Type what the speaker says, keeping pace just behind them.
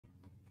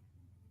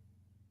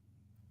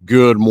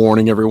Good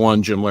morning,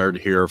 everyone. Jim Laird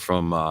here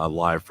from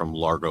live from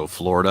Largo,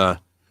 Florida.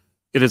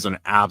 It is an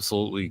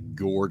absolutely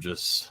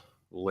gorgeous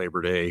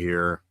Labor Day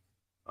here.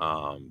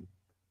 Um,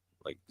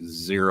 like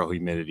zero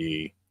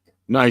humidity,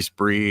 nice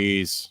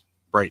breeze,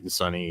 bright and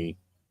sunny.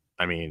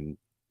 I mean,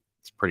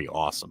 it's pretty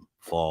awesome.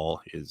 Fall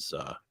is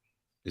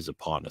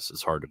upon us.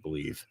 It's hard to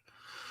believe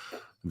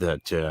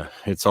that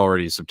it's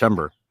already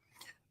September.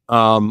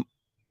 Um,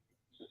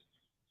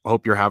 I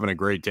hope you're having a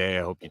great day.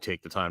 I hope you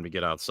take the time to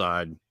get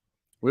outside.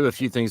 We have a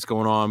few things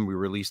going on. We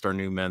released our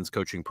new men's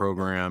coaching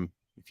program.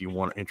 If you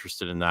want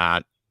interested in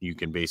that, you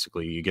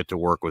get to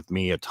work with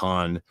me a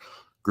ton,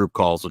 group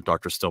calls with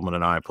Dr. Stillman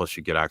and I, plus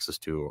you get access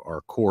to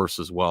our course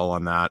as well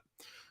on that.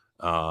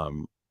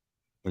 Um,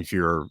 if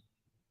you're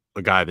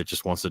a guy that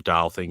just wants to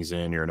dial things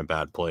in, you're in a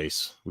bad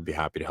place, we'd be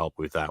happy to help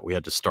with that. We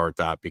had to start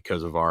that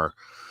because of our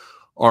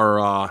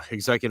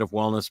executive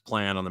wellness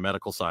plan on the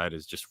medical side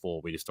is just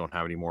full. We just don't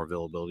have any more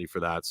availability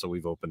for that. So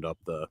we've opened up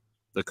the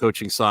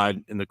coaching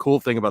side. And the cool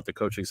thing about the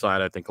coaching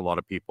side, I think a lot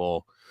of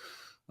people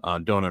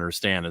don't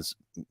understand, is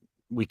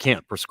we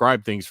can't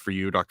prescribe things for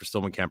you. Dr.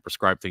 Stillman can't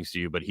prescribe things to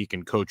you, but he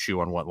can coach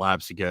you on what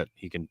labs to get.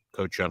 He can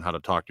coach you on how to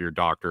talk to your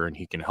doctor, and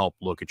he can help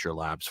look at your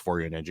labs for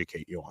you and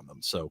educate you on them.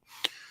 So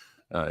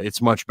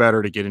it's much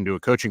better to get into a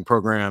coaching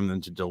program than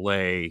to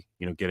delay,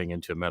 getting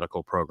into a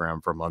medical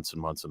program for months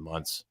and months and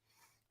months.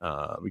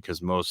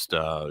 Because most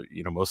of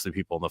the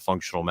people in the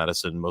functional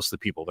medicine, most of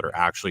the people that are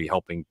actually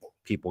helping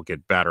people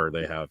get better,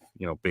 they have,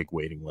 big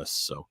waiting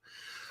lists. So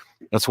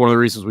that's one of the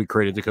reasons we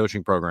created the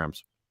coaching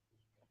programs.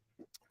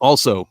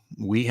 Also,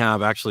 we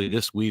have actually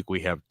this week,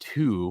 we have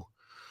 2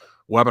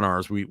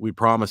 webinars. We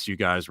promised you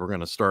guys we're going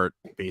to start.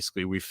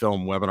 Basically, we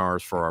film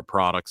webinars for our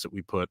products that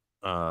we put,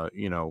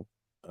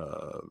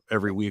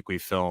 every week we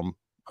film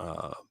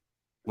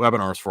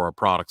webinars for our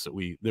products that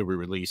we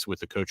release with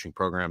the coaching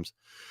programs.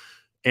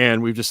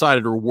 And we've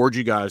decided to reward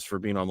you guys for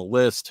being on the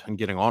list and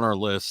getting on our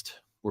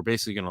list. We're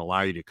basically going to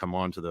allow you to come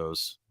on to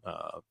those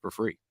for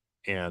free.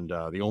 And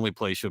the only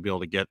place you'll be able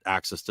to get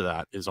access to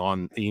that is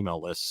on the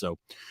email list. So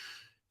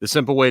the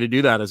simple way to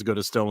do that is go to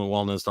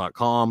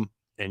stillmanwellness.com,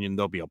 and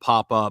there'll be a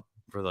pop-up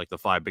for like the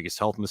 5 biggest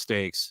health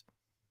mistakes.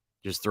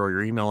 Just throw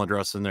your email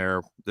address in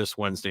there. This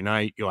Wednesday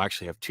night, you'll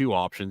actually have 2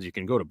 options. You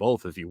can go to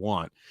both if you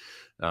want.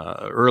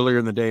 Earlier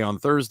in the day on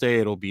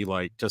Thursday, it'll be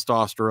like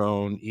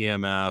testosterone,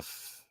 EMF,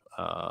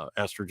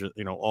 estrogen,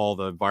 all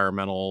the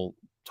environmental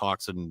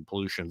toxin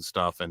pollution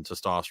stuff, and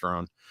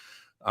testosterone.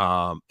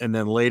 And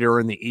then later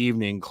in the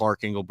evening,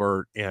 Clark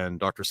Engelbert and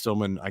Dr.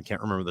 Stillman, I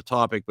can't remember the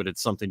topic, but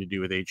it's something to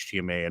do with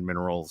HTMA and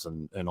minerals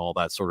and all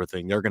that sort of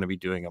thing. They're going to be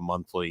doing a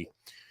monthly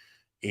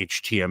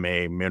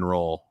HTMA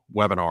mineral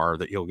webinar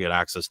that you'll get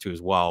access to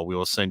as well. We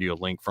will send you a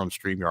link from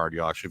StreamYard.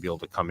 You'll actually be able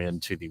to come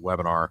into the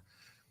webinar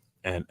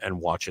and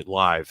watch it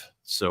live.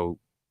 So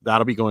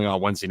that'll be going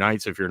on Wednesday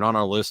nights. If you're not on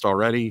our list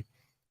already,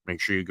 make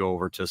sure you go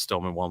over to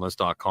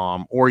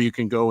stillmanwellness.com, or you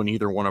can go in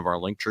either one of our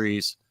link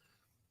trees.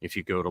 If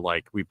you go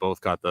to, we both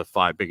got the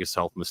 5 biggest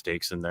health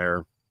mistakes in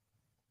there.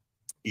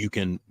 You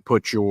can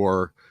put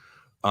your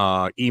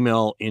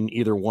email in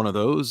either one of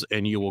those,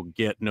 and you will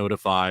get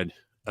notified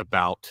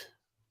about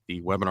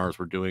the webinars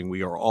we're doing.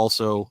 We are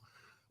also,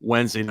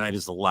 Wednesday night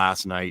is the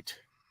last night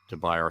to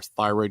buy our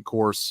thyroid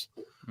course.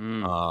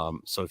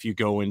 So if you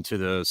go into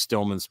the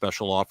Stillman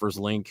special offers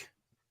link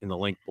in the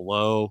link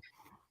below,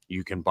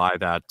 you can buy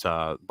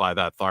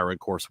that thyroid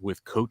course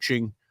with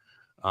coaching.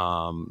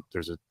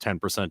 There's a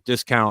 10%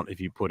 discount if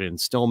you put in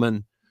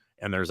Stillman,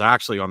 and there's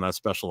actually on that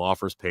special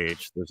offers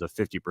page, there's a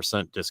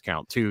 50%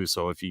 discount too.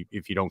 So if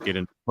you don't get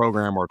into the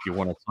program, or if you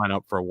want to sign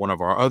up for one of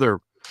our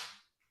other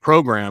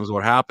programs,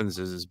 what happens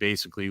is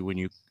basically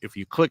if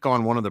you click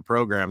on one of the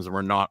programs and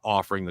we're not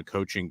offering the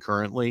coaching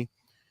currently,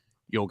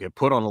 you'll get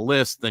put on a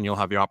list. Then you'll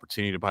have the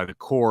opportunity to buy the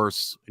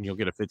course, and you'll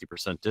get a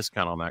 50%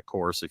 discount on that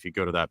course if you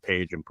go to that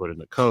page and put in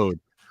the code.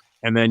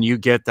 And then you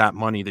get that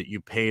money that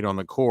you paid on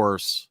the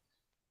course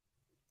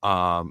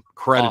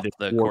credited off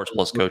the course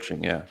plus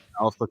coaching. Yeah,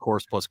 off the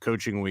course plus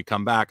coaching when we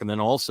come back. And then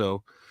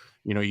also,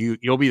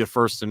 you'll be the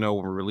first to know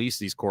when we release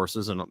these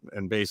courses.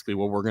 And basically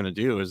what we're going to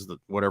do is that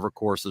whatever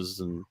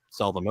courses and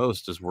sell the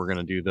most is we're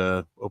going to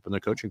do open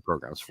the coaching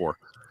programs for.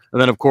 And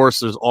then of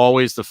course there's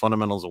always the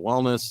fundamentals of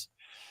wellness.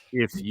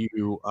 If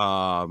you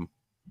want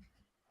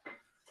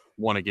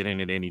to get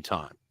in at any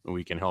time,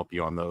 we can help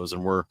you on those.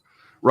 And we're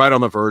right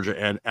on the verge of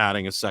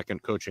adding a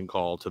second coaching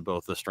call to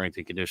both the strength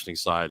and conditioning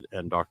side,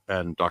 and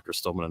Dr.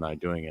 Stillman and I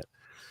doing it.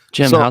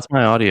 Jim, how's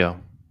my audio?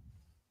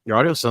 Your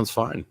audio sounds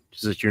fine.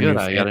 Is it your Good,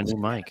 new? I got a new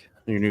mic.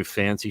 Your new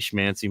fancy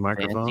schmancy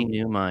microphone. Fancy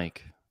new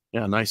mic.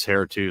 Yeah, nice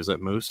hair too. Is that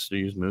mousse? Do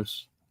you use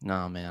mousse?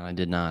 No, man, I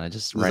did not. I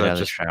just out of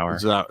the shower.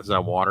 Is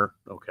that water?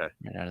 Okay.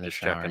 Right out of the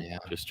shower. Checking. Yeah.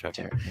 Just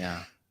checking.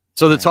 Yeah.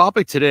 So the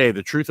topic today,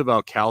 the truth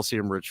about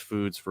calcium-rich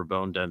foods for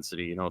bone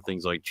density,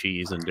 things like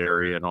cheese and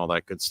dairy and all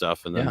that good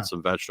stuff, and then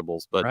some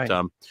vegetables. But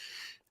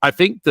I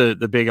think the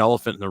big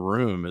elephant in the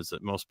room is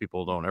that most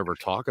people don't ever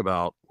talk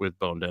about with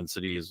bone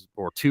density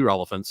or 2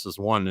 elephants.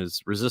 One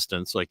is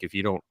resistance. Like if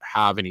you don't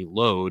have any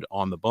load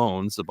on the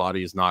bones, the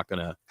body is not going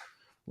to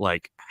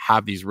like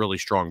have these really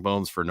strong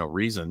bones for no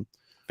reason.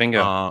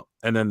 Bingo.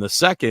 And then the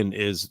second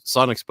is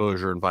sun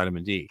exposure and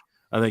vitamin D.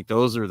 I think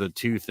those are the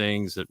two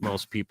things that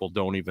most people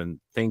don't even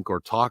think or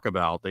talk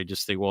about. They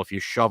just think, well, if you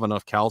shove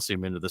enough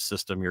calcium into the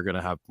system, you're going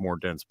to have more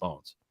dense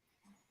bones.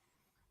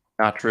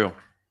 Not true.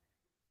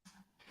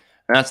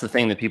 And that's the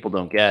thing that people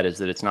don't get, is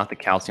that it's not the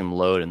calcium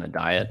load in the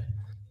diet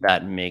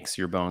that makes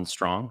your bones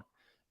strong.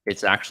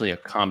 It's actually a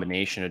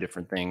combination of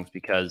different things,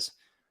 because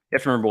you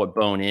have to remember what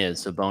bone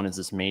is. So bone is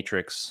this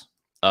matrix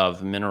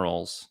of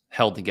minerals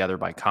held together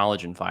by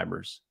collagen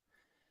fibers.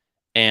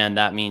 And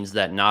that means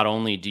that not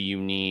only do you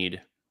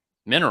need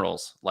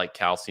minerals like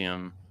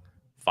calcium,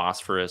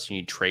 phosphorus, you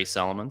need trace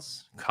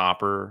elements,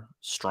 copper,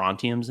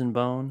 strontium's in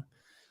bone.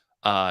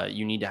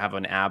 You need to have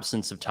an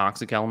absence of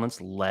toxic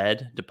elements.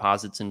 Lead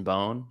deposits in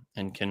bone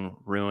and can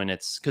ruin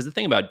its. Because the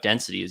thing about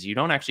density is you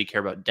don't actually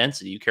care about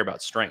density, you care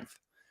about strength.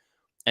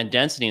 And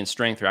density and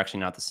strength are actually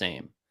not the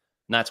same.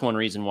 And that's one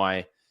reason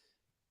why,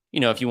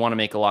 if you want to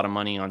make a lot of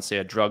money on, say,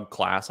 a drug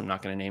class, I'm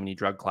not going to name any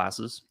drug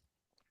classes,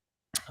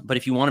 but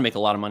if you want to make a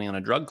lot of money on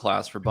a drug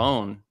class for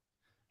bone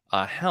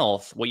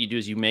health, what you do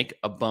is you make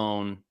a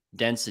bone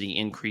density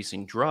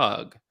increasing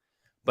drug,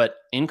 but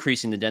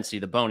increasing the density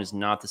of the bone is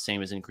not the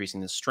same as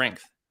increasing the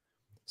strength.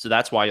 So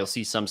that's why you'll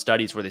see some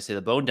studies where they say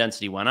the bone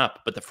density went up,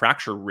 but the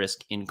fracture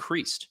risk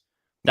increased.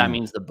 That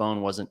means the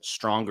bone wasn't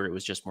stronger, it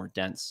was just more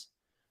dense,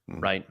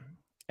 right?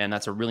 And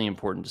that's a really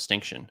important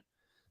distinction.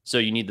 So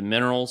you need the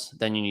minerals,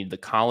 then you need the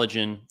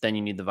collagen, then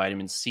you need the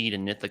vitamin C to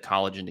knit the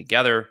collagen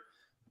together.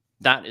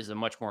 That is a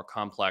much more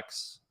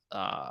complex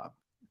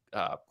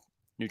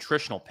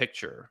nutritional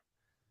picture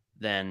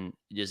than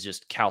is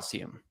just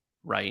calcium,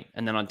 right?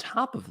 And then on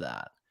top of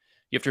that,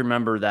 you have to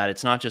remember that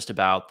it's not just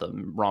about the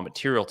raw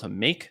material to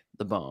make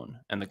the bone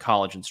and the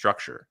collagen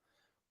structure.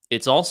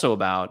 It's also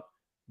about,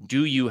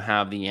 do you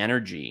have the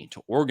energy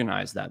to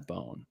organize that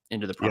bone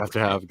into the proper You have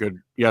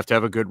to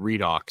have a good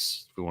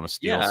redox, if we want to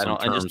steal some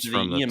terms just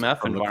from the EMF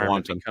from the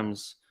environment quantum.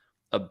 becomes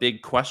a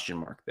big question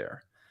mark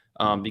there.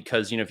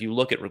 Because, if you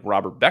look at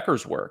Robert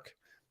Becker's work,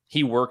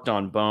 he worked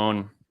on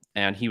bone,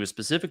 and he was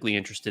specifically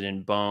interested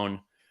in bone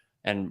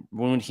and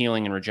wound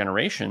healing and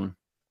regeneration.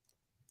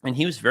 And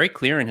he was very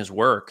clear in his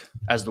work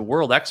as the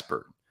world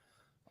expert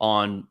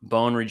on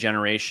bone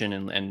regeneration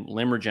and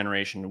limb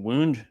regeneration and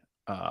wound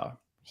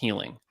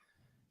healing.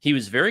 He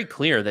was very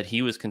clear that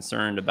he was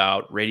concerned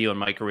about radio and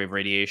microwave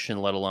radiation,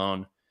 let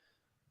alone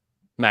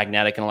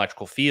magnetic and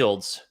electrical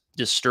fields,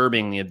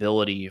 disturbing the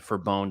ability for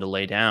bone to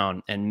lay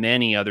down. And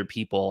many other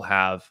people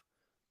have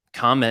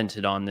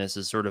commented on this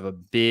as sort of a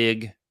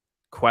big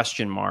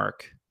question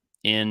mark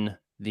in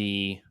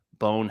the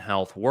bone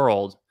health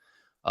world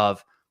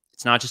of,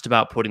 it's not just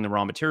about putting the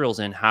raw materials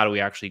in. How do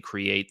we actually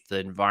create the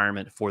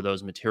environment for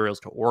those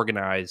materials to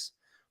organize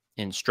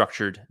in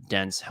structured,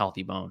 dense,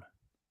 healthy bone?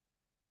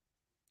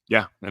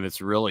 Yeah, and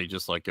it's really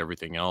just like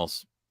everything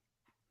else.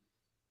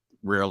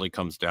 Rarely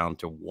comes down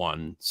to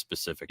one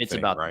specific It's thing,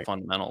 about right? the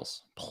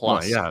fundamentals Well,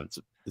 plus yeah,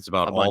 it's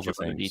about a all bunch the of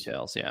other things.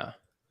 details. Yeah.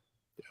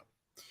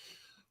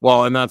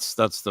 Well, and that's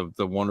the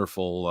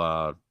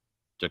wonderful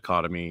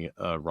dichotomy.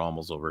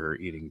 Rommel's over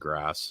here eating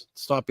grass.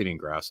 Stop eating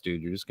grass,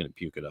 dude. You're just gonna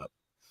puke it up.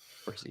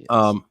 Of course he is.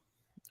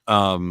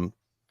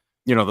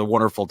 The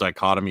wonderful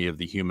dichotomy of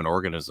the human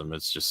organism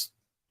is just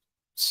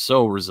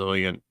so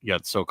resilient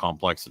yet so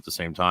complex at the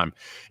same time.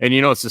 And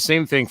it's the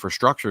same thing for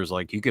structures.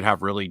 Like, you could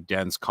have really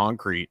dense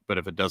concrete, but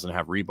if it doesn't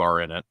have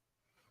rebar in it,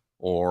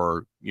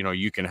 or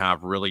you can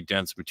have really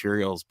dense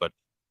materials, but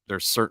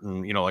there's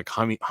certain like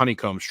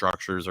honeycomb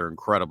structures are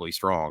incredibly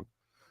strong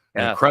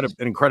and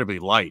incredibly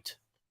light.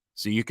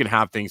 So you can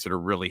have things that are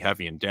really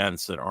heavy and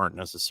dense that aren't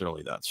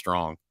necessarily that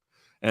strong.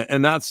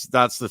 And that's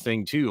the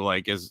thing too.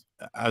 Like,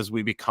 as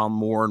we become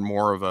more and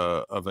more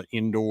of an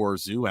indoor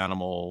zoo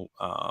animal,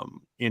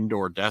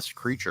 indoor desk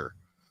creature,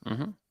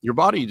 your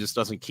body just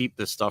doesn't keep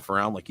this stuff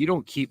around. Like, you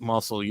don't keep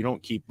muscle, you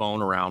don't keep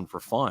bone around for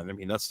fun. I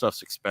mean, that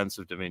stuff's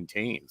expensive to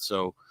maintain.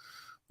 So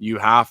you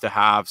have to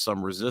have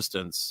some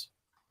resistance,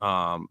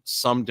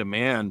 some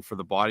demand for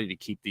the body to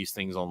keep these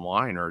things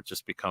online, or it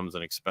just becomes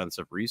an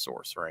expensive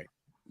resource, right?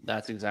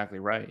 That's exactly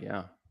right.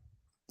 Yeah.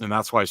 And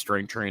that's why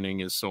strength training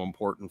is so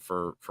important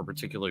for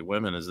particularly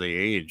women as they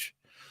age,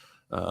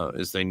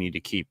 is they need to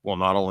keep, well,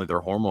 not only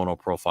their hormonal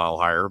profile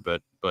higher,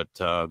 but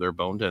their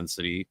bone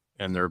density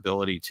and their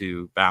ability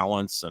to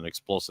balance and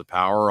explosive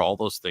power, all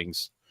those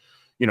things.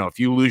 If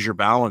you lose your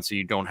balance and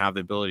you don't have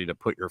the ability to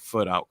put your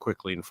foot out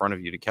quickly in front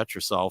of you to catch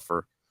yourself,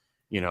 or,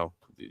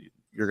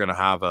 you're going to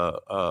have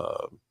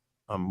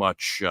a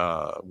much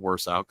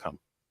worse outcome.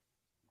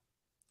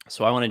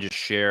 So I want to just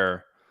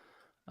share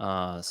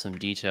some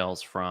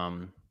details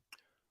from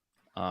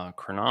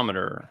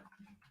Chronometer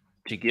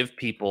to give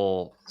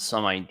people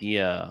some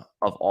idea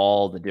of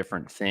all the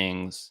different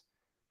things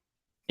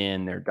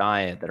in their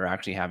diet that are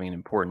actually having an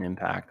important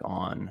impact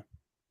on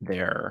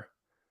their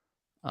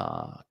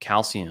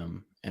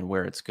calcium and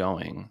where it's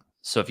going.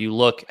 So if you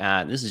look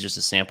at, this is just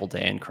a sample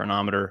day in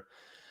Chronometer.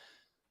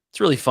 It's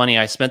really funny.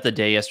 I spent the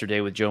day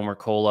yesterday with Joe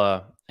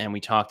Mercola and we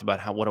talked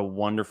about what a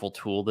wonderful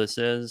tool this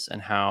is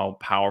and how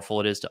powerful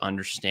it is to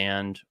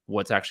understand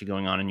what's actually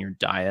going on in your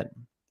diet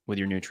with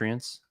your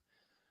nutrients.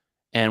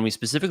 And we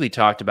specifically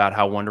talked about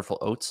how wonderful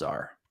oats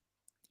are.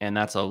 And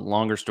that's a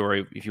longer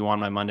story. If you want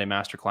my Monday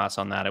masterclass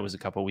on that, it was a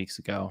couple of weeks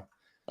ago.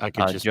 I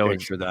could just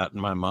picture that in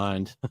my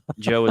mind.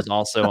 Joe is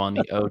also on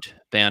the oat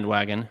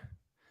bandwagon.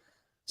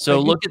 So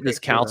look at this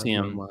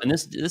calcium. And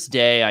this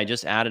day, I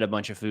just added a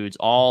bunch of foods,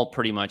 all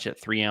pretty much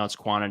at 3-ounce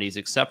quantities,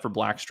 except for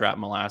blackstrap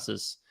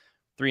molasses.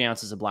 3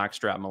 ounces of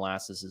blackstrap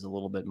molasses is a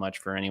little bit much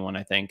for anyone,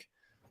 I think.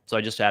 So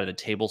I just added a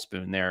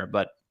tablespoon there.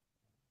 But,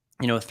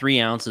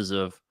 3 ounces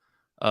of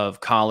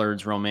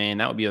collards, romaine,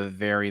 that would be a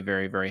very,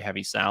 very, very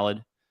heavy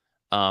salad.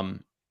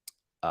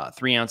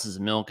 3 ounces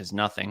of milk is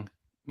nothing.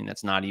 I mean,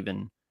 that's not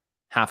even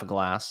half a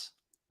glass.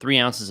 3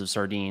 ounces of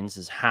sardines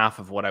is half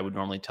of what I would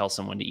normally tell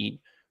someone to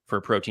eat for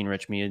a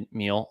protein-rich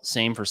meal.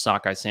 Same for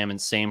sockeye salmon,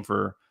 same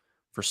for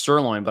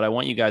sirloin. But I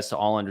want you guys to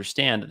all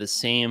understand that the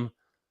same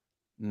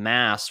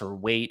mass or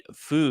weight of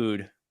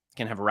food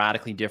can have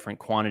radically different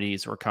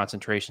quantities or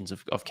concentrations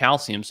of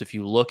calcium. So if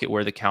you look at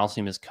where the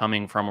calcium is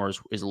coming from or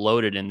is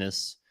loaded in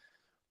this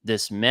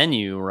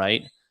menu,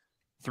 right?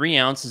 3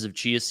 ounces of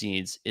chia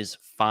seeds is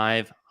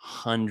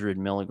 500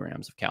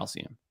 milligrams of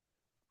calcium,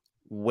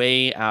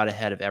 way out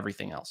ahead of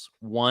everything else.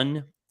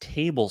 1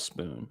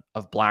 tablespoon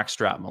of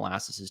blackstrap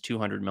molasses is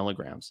 200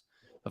 milligrams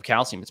of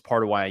calcium. It's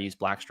part of why I use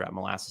blackstrap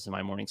molasses in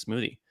my morning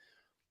smoothie.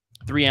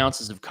 3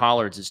 ounces of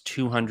collards is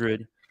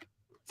 200.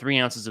 3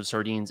 ounces of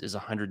sardines is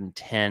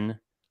 110.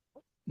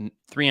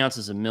 3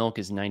 ounces of milk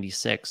is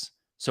 96.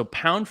 So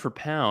pound for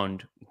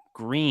pound,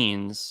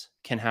 greens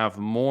can have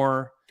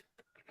more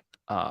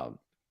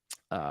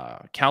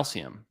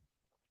calcium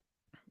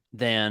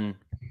than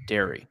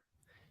dairy.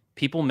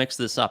 People mix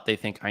this up. They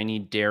think I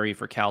need dairy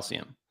for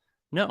calcium.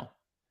 No.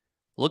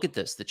 Look at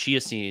this. The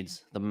chia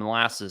seeds, the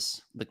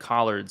molasses, the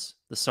collards,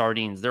 the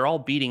sardines, they're all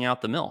beating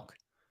out the milk.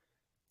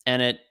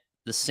 And at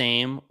the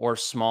same or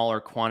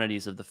smaller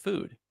quantities of the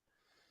food.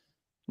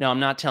 Now, I'm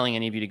not telling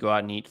any of you to go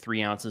out and eat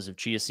 3 ounces of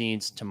chia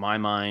seeds. To my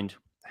mind,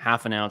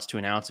 half an ounce to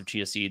an ounce of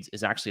chia seeds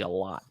is actually a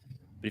lot.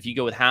 But if you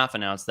go with half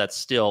an ounce, that's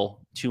still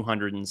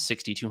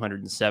 260,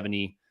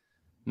 270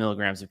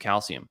 milligrams of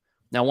calcium.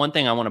 Now, one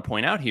thing I want to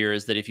point out here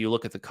is that if you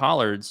look at the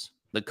collards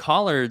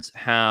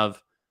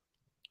have,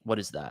 what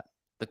is that?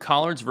 The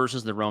collards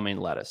versus the romaine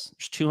lettuce.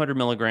 There's 200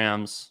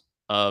 milligrams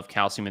of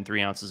calcium in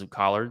 3 ounces of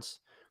collards.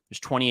 There's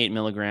 28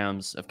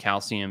 milligrams of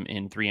calcium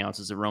in 3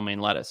 ounces of romaine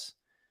lettuce.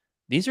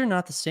 These are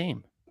not the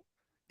same.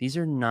 These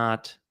are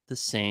not the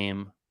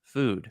same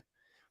food.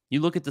 You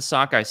look at the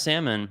sockeye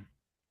salmon,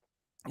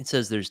 it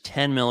says there's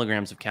 10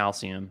 milligrams of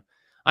calcium.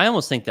 I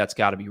almost think that's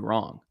got to be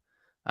wrong.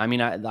 I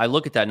mean, I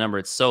look at that number,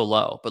 it's so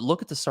low. But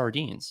look at the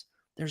sardines.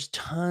 There's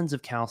tons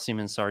of calcium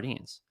in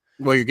sardines.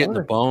 Well, you're getting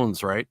the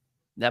bones, right?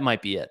 That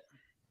might be it.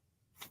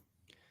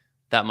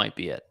 That might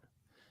be it.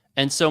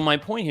 And so my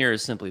point here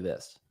is simply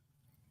this.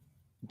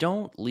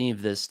 Don't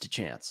leave this to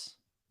chance.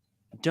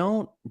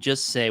 Don't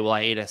just say, well,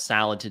 I ate a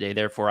salad today,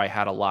 therefore I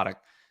had a lot of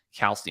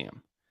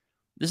calcium.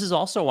 This is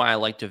also why I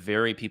like to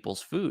vary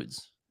people's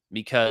foods,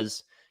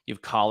 because you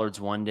have collards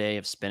one day, you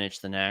have spinach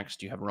the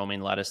next, you have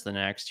romaine lettuce the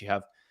next, you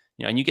have,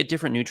 and you get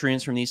different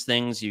nutrients from these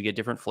things. You get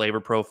different flavor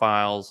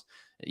profiles.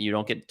 You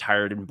don't get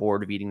tired and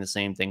bored of eating the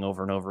same thing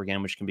over and over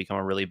again, which can become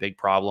a really big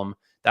problem.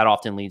 That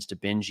often leads to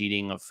binge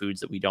eating of foods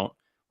that we don't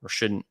or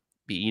shouldn't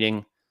be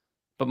eating.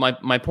 But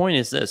my point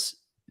is this.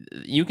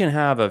 You can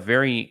have a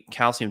very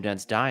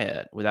calcium-dense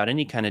diet without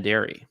any kind of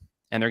dairy,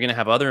 and they're going to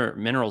have other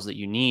minerals that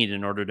you need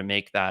in order to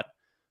make that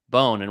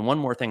bone. And one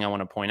more thing I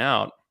want to point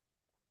out,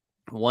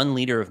 1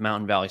 liter of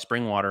Mountain Valley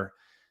spring water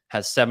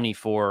has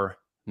 74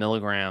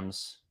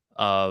 milligrams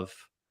of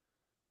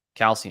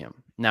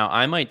calcium. Now,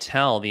 I might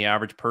tell the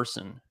average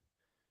person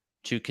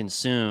to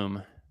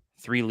consume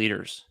 3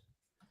 liters.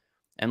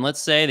 And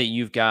let's say that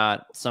you've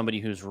got somebody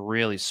who's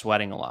really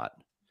sweating a lot,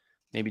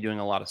 maybe doing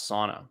a lot of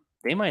sauna.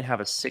 They might have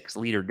a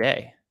 6-liter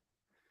day.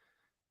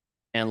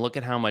 And look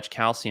at how much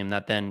calcium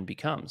that then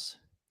becomes.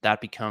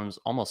 That becomes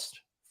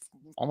almost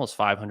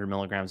 500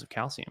 milligrams of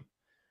calcium,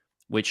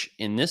 which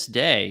in this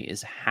day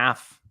is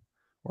half,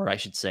 or I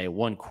should say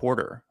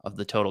 1/4 of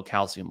the total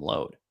calcium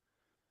load.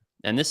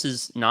 And this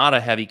is not a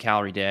heavy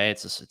calorie day.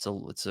 It's a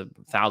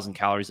 1,000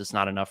 calories. It's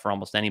not enough for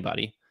almost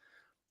anybody.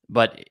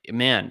 But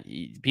man,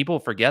 people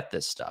forget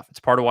this stuff. It's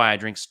part of why I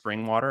drink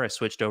spring water. I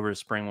switched over to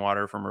spring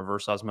water from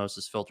reverse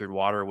osmosis filtered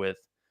water with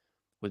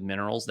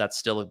minerals. That's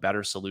still a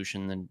better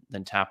solution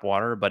than tap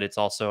water. But it's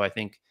also, I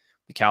think,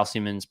 the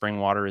calcium in spring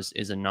water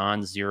is a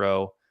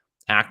non-zero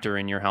actor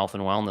in your health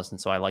and wellness. And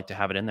so I like to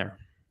have it in there.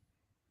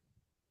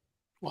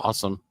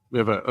 Awesome. We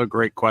have a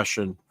great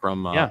question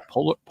from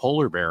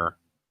Polar Bear.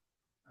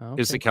 Okay,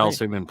 is the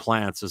calcium in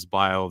plants as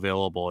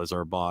bioavailable as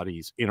our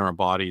bodies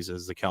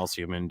as the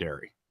calcium in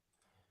dairy?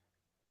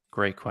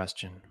 Great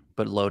question,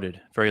 but loaded,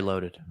 very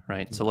loaded,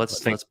 right? So let's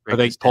break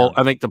this down.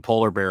 I think the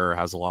polar bear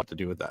has a lot to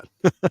do with that.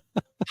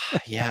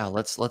 Yeah,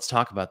 let's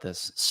talk about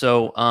this.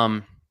 So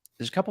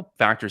there's a couple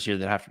factors here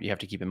that you have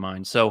to keep in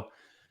mind. So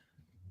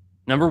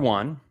number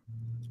one,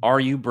 Are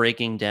you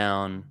breaking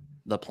down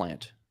the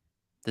plant?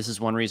 This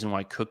is one reason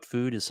why cooked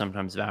food is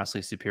sometimes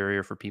vastly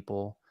superior for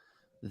people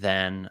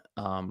than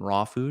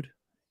raw food.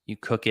 You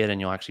cook it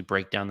and you'll actually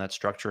break down that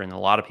structure. And a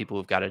lot of people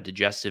who've got a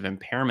digestive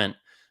impairment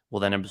will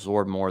then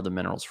absorb more of the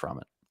minerals from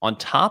it. On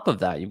top of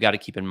that, you've got to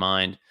keep in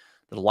mind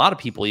that a lot of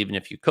people, even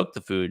if you cook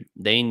the food,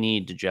 they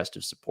need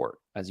digestive support,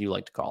 as you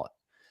like to call it.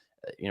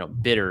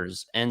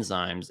 Bitters,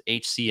 enzymes,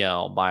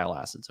 HCl, bile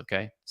acids.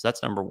 Okay. So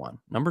that's number one.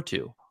 Number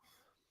two,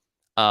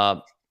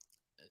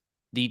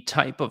 the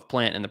type of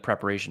plant and the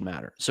preparation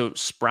matter. So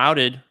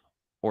sprouted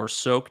or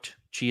soaked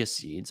chia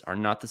seeds are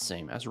not the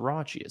same as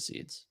raw chia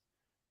seeds,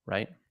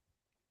 right?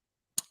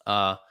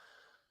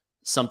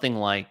 Something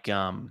like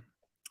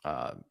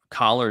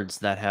collards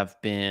that have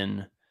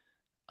been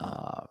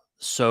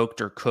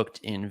soaked or cooked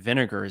in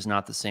vinegar is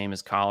not the same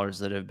as collards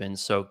that have been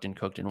soaked and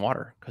cooked in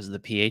water because of the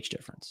pH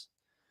difference.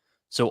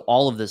 So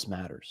all of this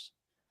matters.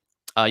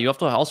 You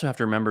also have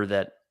to remember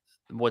that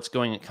what's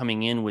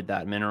coming in with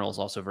that mineral is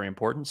also very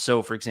important.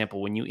 So, for example,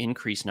 when you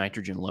increase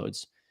nitrogen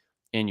loads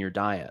in your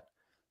diet,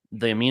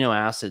 the amino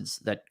acids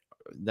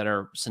that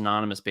are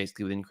synonymous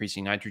basically with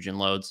increasing nitrogen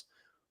loads,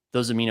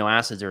 those amino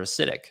acids are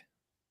acidic.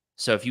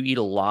 So, if you eat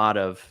a lot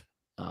of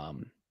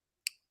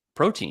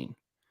protein,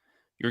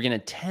 you're going to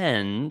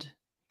tend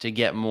to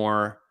get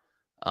more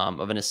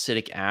of an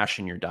acidic ash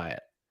in your diet,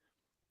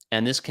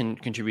 and this can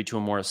contribute to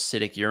a more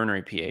acidic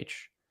urinary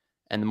pH.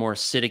 And the more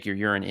acidic your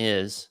urine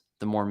is,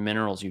 the more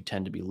minerals you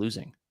tend to be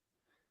losing.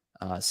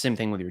 Same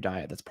thing with your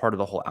diet. That's part of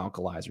the whole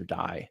alkalize or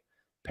die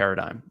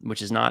paradigm,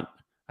 which is not,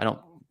 I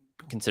don't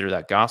consider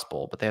that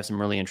gospel, but they have some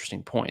really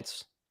interesting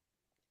points.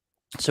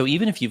 So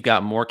even if you've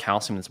got more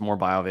calcium that's more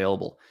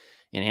bioavailable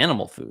in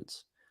animal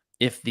foods,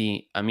 if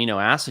the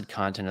amino acid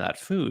content of that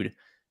food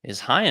is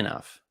high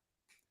enough,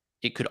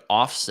 it could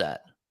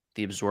offset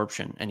the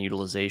absorption and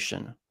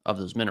utilization of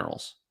those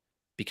minerals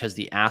because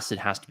the acid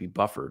has to be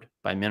buffered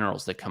by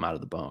minerals that come out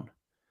of the bone.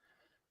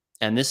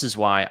 And this is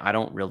why I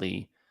don't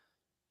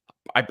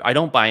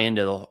buy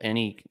into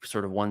any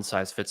sort of one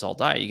size fits all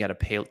diet. You got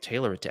to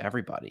tailor it to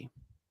everybody.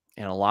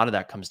 And a lot of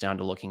that comes down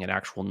to looking at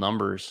actual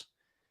numbers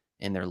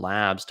in their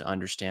labs to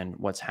understand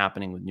what's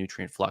happening with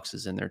nutrient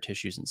fluxes in their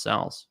tissues and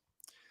cells.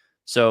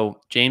 So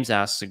James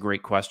asks a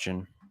great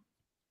question.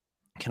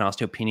 Can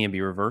osteopenia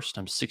be reversed?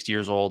 I'm 60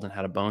 years old and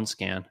had a bone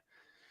scan.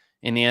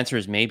 And the answer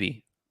is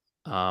maybe.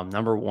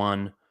 Number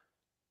one,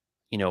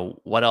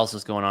 what else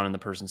is going on in the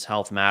person's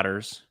health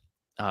matters.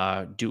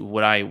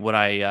 Would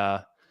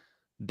I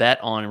bet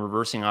on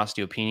reversing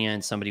osteopenia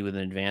in somebody with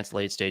an advanced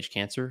late stage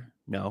cancer?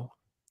 No,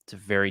 it's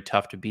very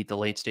tough to beat the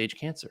late stage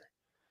cancer.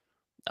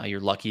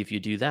 You're lucky if you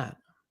do that.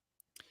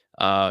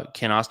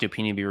 Can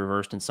osteopenia be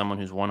reversed in someone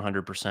who's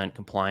 100%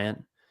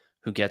 compliant,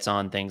 who gets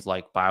on things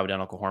like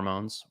bioidentical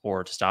hormones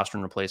or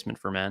testosterone replacement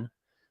for men?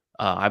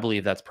 I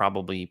believe that's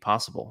probably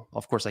possible.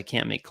 Of course, I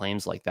can't make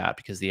claims like that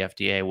because the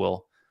FDA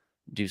will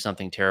do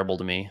something terrible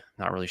to me.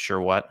 Not really sure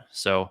what.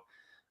 So,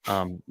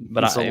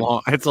 but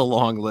it's a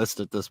long list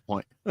at this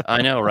point.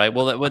 I know, right?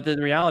 Well, the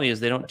reality is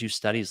they don't do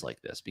studies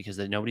like this because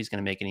nobody's going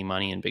to make any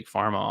money in big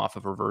pharma off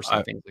of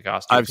reversing things like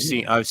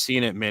osteopenia. I've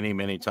seen it many,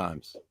 many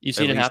times. You've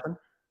seen it happen?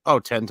 Oh,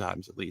 10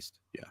 times at least.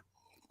 Yeah.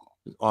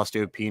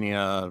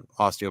 Osteopenia,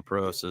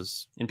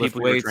 osteoporosis. In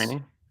people who are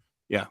training?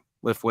 Yeah.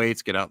 Lift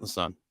weights, get out in the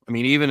sun. I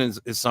mean, even as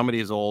somebody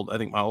as old, I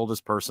think my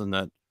oldest person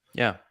that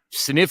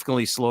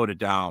significantly slowed it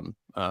down.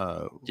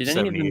 Did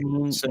any of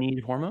them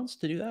need hormones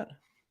to do that?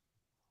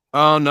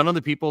 None of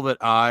the people that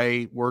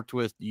I worked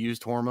with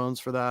used hormones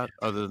for that,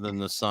 other than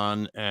the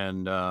sun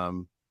and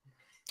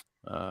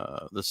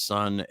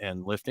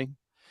lifting.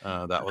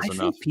 That was enough.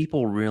 I think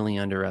people really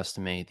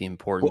underestimate the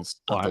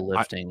importance of the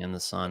lifting and the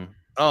sun.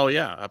 Oh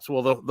yeah,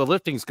 absolutely. Well, the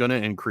lifting's going to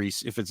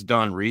increase if it's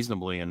done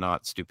reasonably and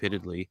not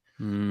stupidly,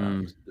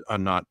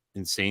 not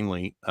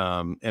insanely.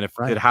 And if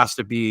it has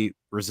to be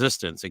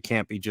resistance, it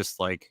can't be just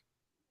like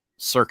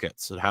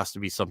circuits. It has to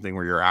be something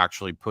where you're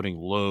actually putting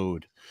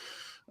load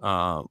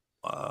on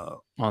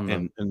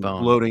the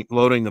bone.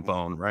 loading the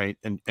bone, right,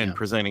 and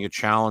presenting a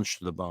challenge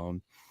to the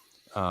bone.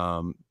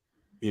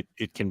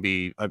 It can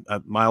be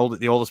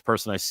the oldest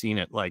person I've seen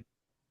it like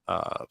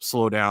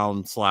slow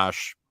down /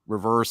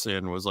 reverse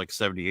in was like a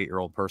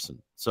 78-year-old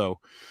person. So,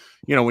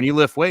 when you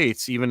lift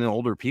weights, even in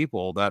older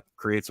people, that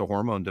creates a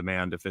hormone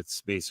demand if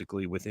it's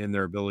basically within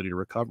their ability to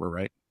recover,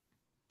 right?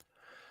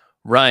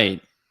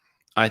 Right.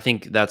 I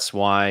think that's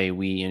why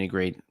we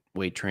integrate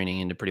weight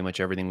training into pretty much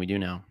everything we do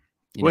now.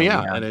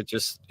 And it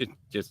just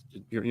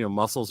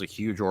muscle's a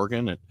huge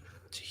organ. It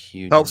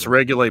helps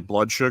regulate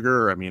blood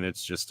sugar. I mean,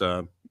 it's just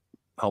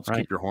helps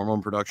keep your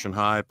hormone production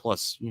high.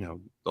 Plus,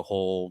 the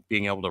whole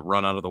being able to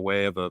run out of the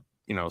way of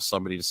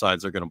somebody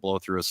decides they're going to blow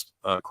through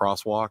a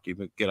crosswalk,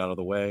 you get out of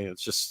the way.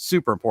 It's just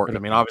super important. I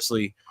mean,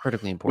 obviously,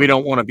 critically important. We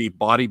don't want to be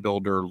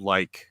bodybuilder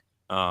like.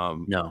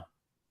 No,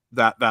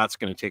 that's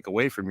going to take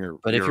away from your.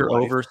 But your if you're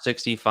life. over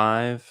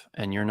 65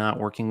 and you're not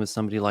working with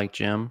somebody like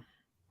Jim.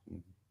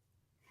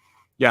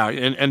 Yeah,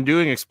 and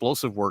doing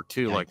explosive work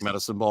too, like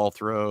medicine ball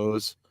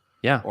throws.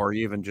 Yeah. Or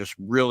even just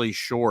really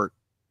short,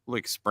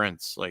 like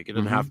sprints. Like it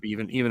doesn't have to be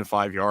even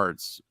 5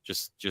 yards,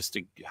 just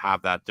to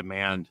have that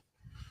demand.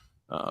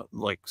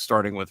 Like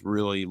starting with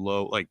really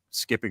low, like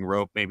skipping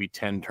rope, maybe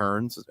 10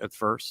 turns at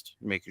first,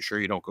 making sure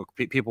you don't go.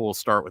 People will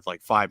start with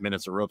like 5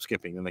 minutes of rope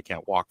skipping and they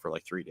can't walk for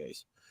like 3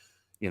 days,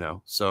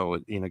 so,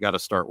 got to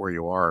start where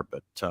you are.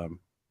 But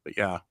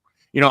yeah,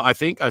 I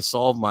think I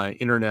solved my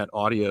internet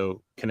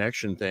audio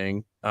connection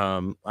thing.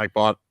 I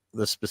bought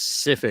the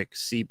specific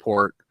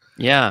Seaport.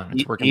 Yeah,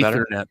 it's working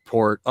better. Ethernet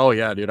port. Oh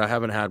yeah, dude. I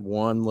haven't had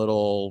one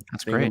little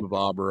That's great.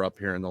 thingamabobber up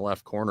here in the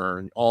left corner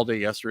and all day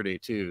yesterday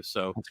too.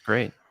 So that's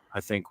great. I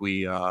think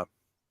we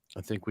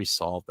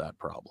solved that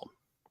problem.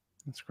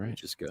 That's great.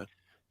 Which is good.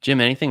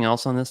 Jim, anything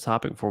else on this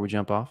topic before we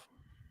jump off?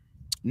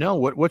 No.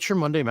 What's your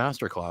Monday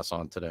masterclass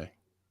on today?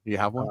 Do you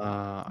have one?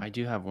 I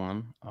do have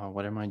one.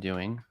 What am I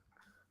doing?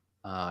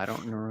 I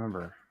don't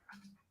remember.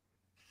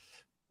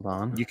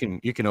 Hold on. You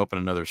can open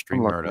another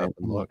StreamYard up and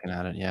I'm look. looking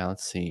at it. Yeah,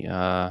 let's see.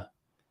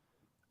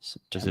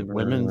 Is it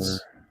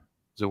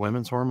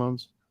women's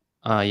hormones?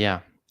 Yeah.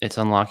 It's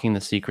unlocking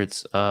the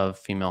secrets of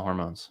female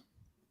hormones.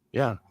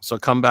 Yeah. So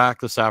come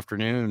back this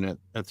afternoon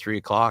at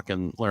 3:00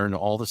 and learn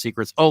all the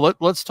secrets. Oh,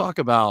 let's talk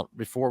about,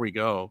 before we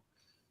go,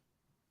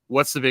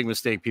 what's the big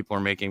mistake people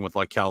are making with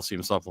like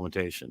calcium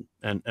supplementation,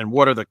 and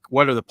what are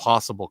the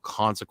possible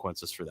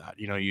consequences for that?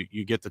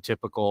 You get the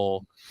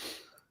typical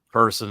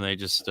person, they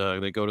just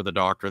they go to the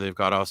doctor, they've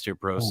got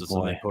osteoporosis,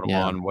 and they put them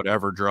on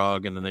whatever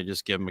drug, and then they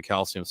just give them a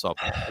calcium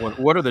supplement.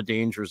 What are the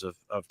dangers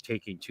of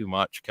taking too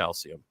much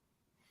calcium?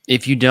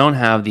 If you don't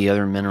have the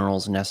other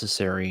minerals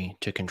necessary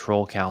to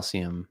control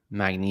calcium,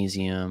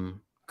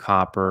 magnesium,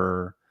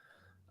 copper,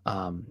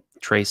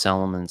 trace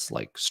elements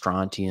like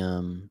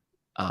strontium,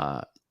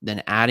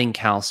 then adding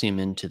calcium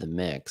into the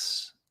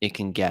mix, it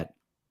can get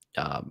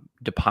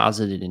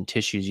deposited in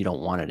tissues you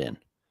don't want it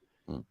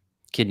in.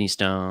 Kidney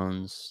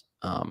stones,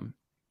 in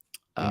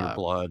your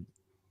blood.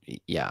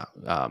 Yeah.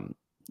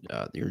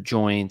 Your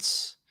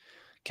joints,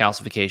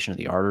 calcification of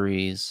the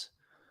arteries.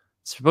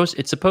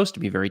 It's supposed to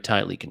be very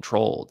tightly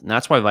controlled. And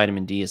that's why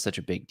vitamin D is such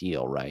a big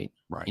deal, right?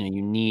 Right.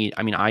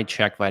 I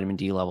check vitamin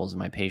D levels in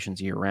my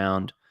patients year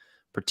round,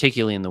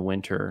 particularly in the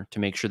winter, to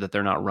make sure that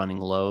they're not running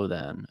low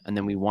then. And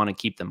then we want to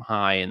keep them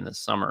high in the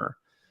summer.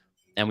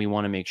 And we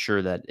want to make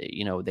sure that,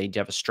 they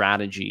have a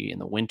strategy in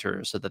the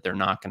winter so that they're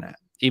not going to,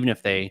 even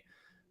if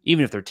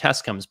their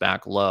test comes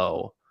back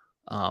low,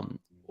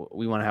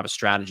 we want to have a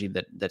strategy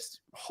that's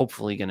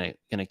hopefully going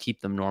to keep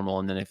them normal.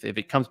 And then if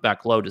it comes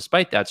back low,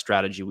 despite that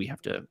strategy, we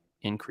have to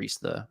increase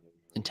the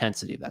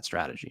intensity of that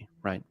strategy.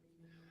 Right.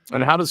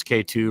 And how does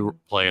K2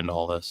 play into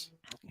all this?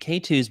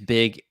 K2 is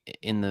big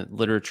in the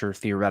literature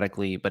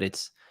theoretically, but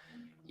it's,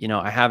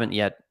 I haven't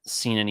yet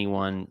seen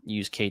anyone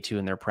use K2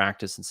 in their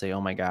practice and say,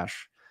 oh my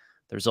gosh,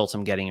 the results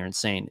I'm getting are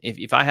insane.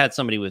 If I had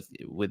somebody with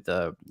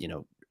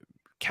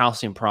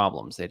calcium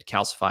problems, they had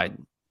calcified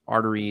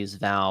arteries,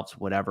 valves,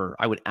 whatever,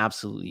 I would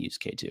absolutely use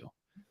K2,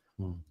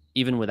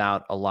 even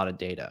without a lot of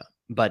data.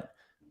 But,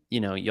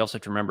 you also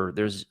have to remember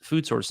there's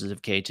food sources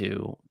of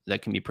K2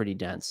 that can be pretty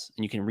dense,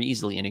 and you can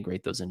easily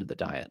integrate those into the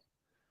diet.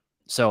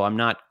 So I'm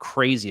not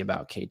crazy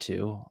about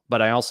K2,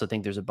 but I also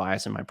think there's a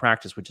bias in my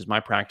practice, which is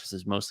my practice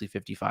is mostly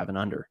 55 and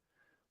under.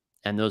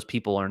 And those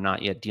people are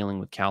not yet dealing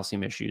with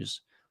calcium issues.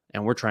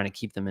 And we're trying to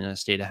keep them in a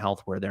state of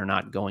health where they're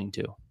not going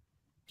to.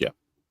 Yeah.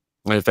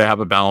 And if they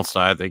have a balanced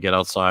diet, they get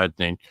outside,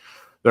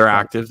 they're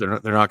active. They're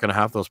not going to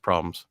have those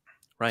problems.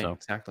 Right. So.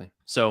 Exactly.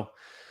 So,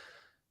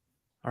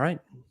 all right.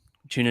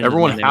 Tune in.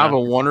 Everyone have a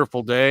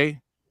wonderful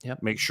day.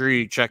 Yep. Make sure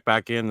you check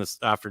back in this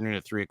afternoon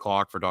at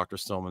 3:00 for Dr.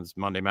 Stillman's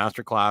Monday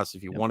Masterclass.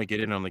 If you want to get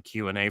in on the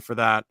Q&A for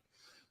that,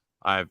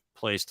 I've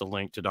placed a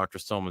link to Dr.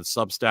 Stillman's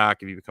Substack.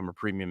 If you become a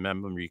premium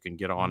member, you can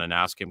get on and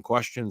ask him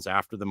questions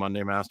after the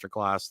Monday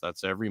Masterclass.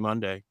 That's every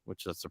Monday,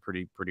 which that's a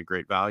pretty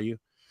great value.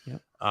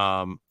 Yep.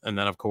 And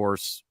then, of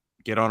course,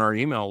 get on our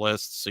email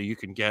list so you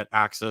can get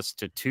access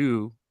to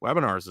 2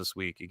 webinars this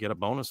week. You get a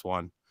bonus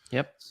one.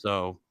 Yep.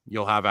 So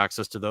you'll have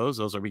access to those.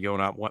 Those will be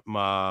going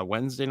out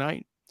Wednesday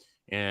night.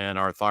 And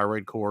our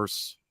thyroid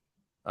course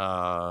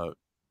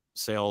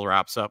sale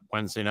wraps up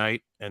Wednesday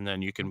night. And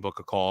then you can book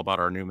a call about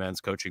our new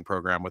men's coaching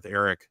program with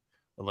Eric.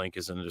 The link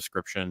is in the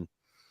description.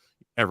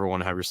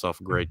 Everyone have yourself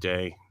a great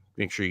day.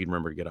 Make sure you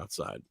remember to get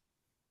outside.